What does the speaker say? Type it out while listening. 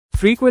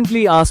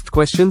Frequently asked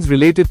questions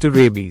related to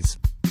rabies.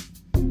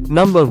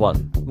 Number 1.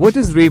 What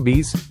is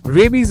rabies?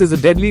 Rabies is a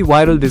deadly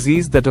viral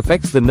disease that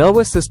affects the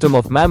nervous system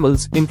of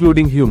mammals,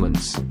 including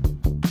humans.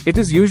 It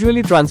is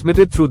usually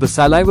transmitted through the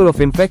saliva of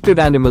infected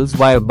animals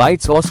via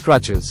bites or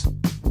scratches.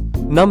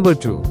 Number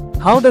 2.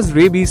 How does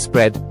rabies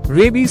spread?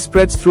 Rabies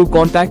spreads through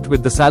contact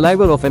with the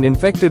saliva of an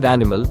infected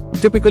animal,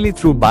 typically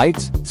through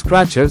bites,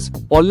 scratches,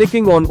 or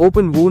licking on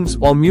open wounds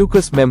or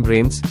mucous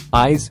membranes,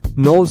 eyes,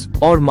 nose,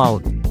 or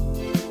mouth.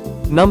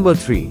 Number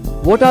 3.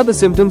 What are the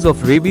symptoms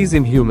of rabies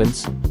in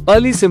humans?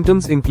 Early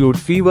symptoms include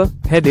fever,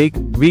 headache,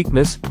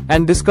 weakness,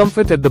 and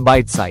discomfort at the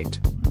bite site.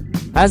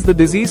 As the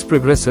disease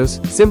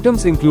progresses,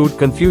 symptoms include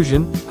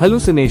confusion,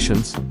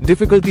 hallucinations,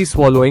 difficulty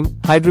swallowing,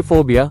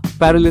 hydrophobia,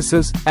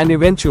 paralysis, and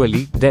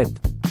eventually, death.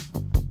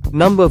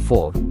 Number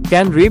 4.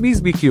 Can rabies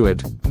be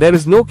cured? There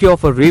is no cure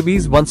for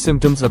rabies once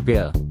symptoms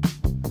appear.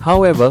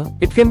 However,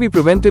 it can be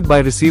prevented by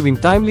receiving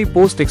timely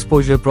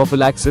post-exposure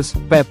prophylaxis,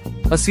 PEP,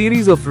 a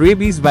series of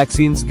rabies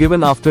vaccines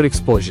given after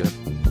exposure.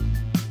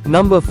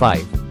 Number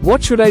 5.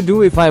 What should I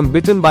do if I am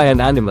bitten by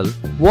an animal?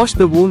 Wash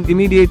the wound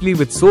immediately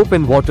with soap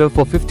and water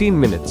for 15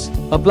 minutes.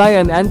 Apply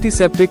an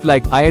antiseptic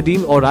like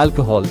iodine or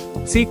alcohol.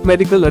 Seek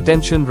medical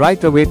attention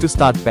right away to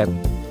start PEP.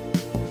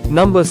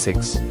 Number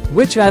 6.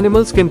 Which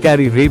animals can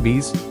carry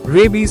rabies?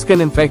 Rabies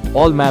can infect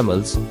all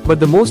mammals,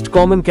 but the most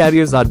common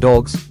carriers are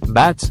dogs,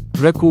 bats,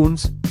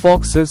 raccoons,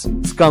 foxes,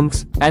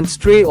 skunks, and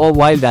stray or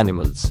wild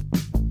animals.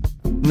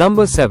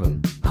 Number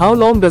 7. How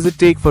long does it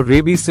take for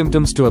rabies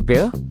symptoms to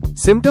appear?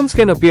 Symptoms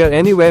can appear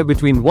anywhere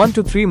between 1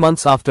 to 3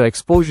 months after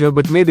exposure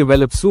but may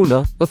develop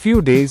sooner, a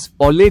few days,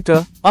 or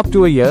later, up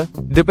to a year,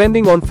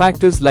 depending on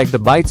factors like the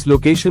bite's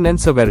location and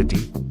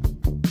severity.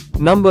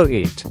 Number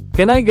 8.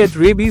 Can I get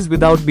rabies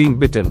without being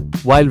bitten?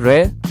 While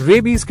rare,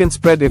 rabies can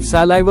spread if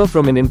saliva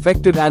from an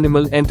infected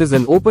animal enters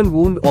an open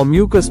wound or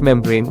mucous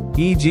membrane,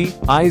 e.g.,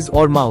 eyes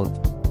or mouth.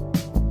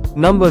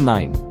 Number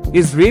 9.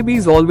 Is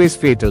rabies always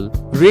fatal?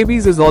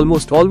 Rabies is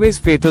almost always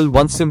fatal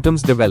once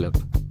symptoms develop.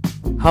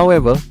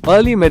 However,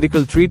 early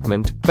medical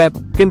treatment, PEP,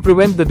 can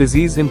prevent the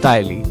disease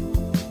entirely.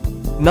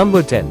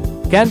 Number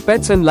 10. Can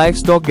pets and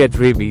livestock get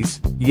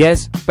rabies?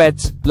 Yes,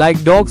 pets,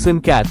 like dogs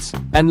and cats,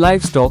 and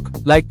livestock,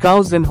 like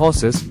cows and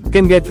horses,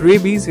 can get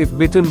rabies if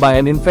bitten by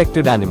an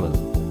infected animal.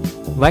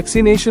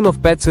 Vaccination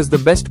of pets is the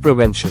best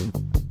prevention.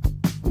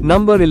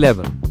 Number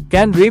 11.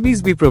 Can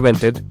rabies be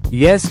prevented?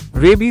 Yes,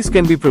 rabies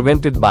can be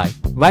prevented by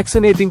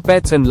vaccinating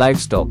pets and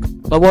livestock,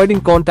 avoiding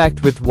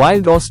contact with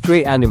wild or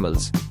stray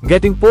animals,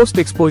 getting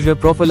post-exposure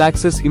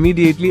prophylaxis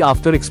immediately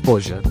after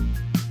exposure.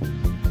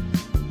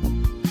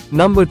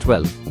 Number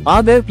 12.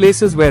 Are there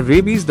places where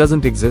rabies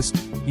doesn't exist?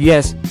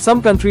 Yes,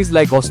 some countries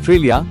like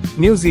Australia,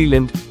 New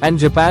Zealand, and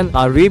Japan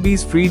are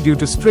rabies-free due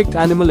to strict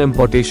animal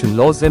importation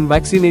laws and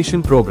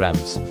vaccination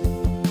programs.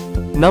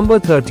 Number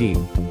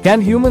 13.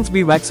 Can humans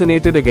be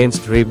vaccinated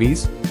against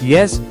rabies?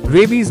 Yes,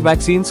 rabies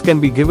vaccines can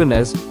be given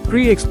as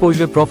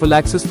pre-exposure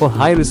prophylaxis for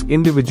high-risk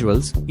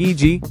individuals,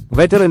 e.g.,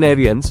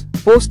 veterinarians,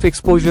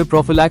 post-exposure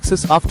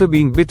prophylaxis after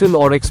being bitten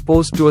or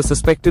exposed to a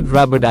suspected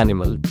rabid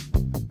animal.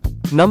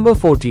 Number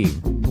 14.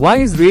 Why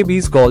is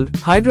rabies called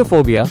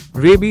hydrophobia?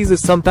 Rabies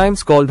is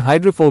sometimes called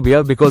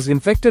hydrophobia because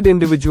infected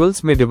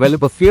individuals may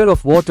develop a fear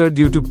of water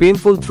due to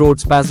painful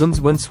throat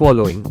spasms when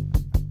swallowing.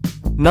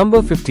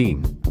 Number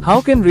 15. How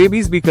can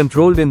rabies be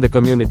controlled in the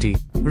community?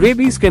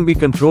 Rabies can be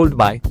controlled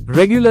by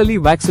regularly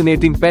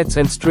vaccinating pets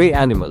and stray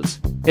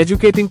animals,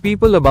 educating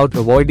people about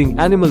avoiding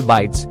animal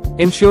bites,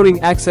 ensuring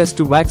access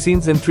to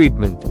vaccines and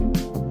treatment.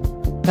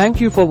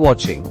 Thank you for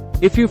watching.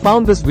 If you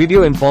found this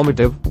video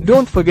informative,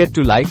 don't forget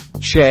to like,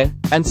 share,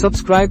 and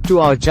subscribe to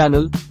our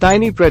channel,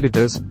 Tiny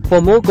Predators,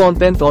 for more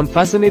content on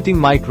fascinating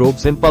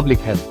microbes and public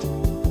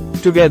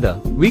health. Together,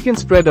 we can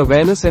spread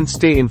awareness and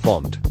stay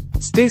informed.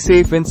 Stay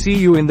safe and see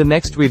you in the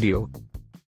next video.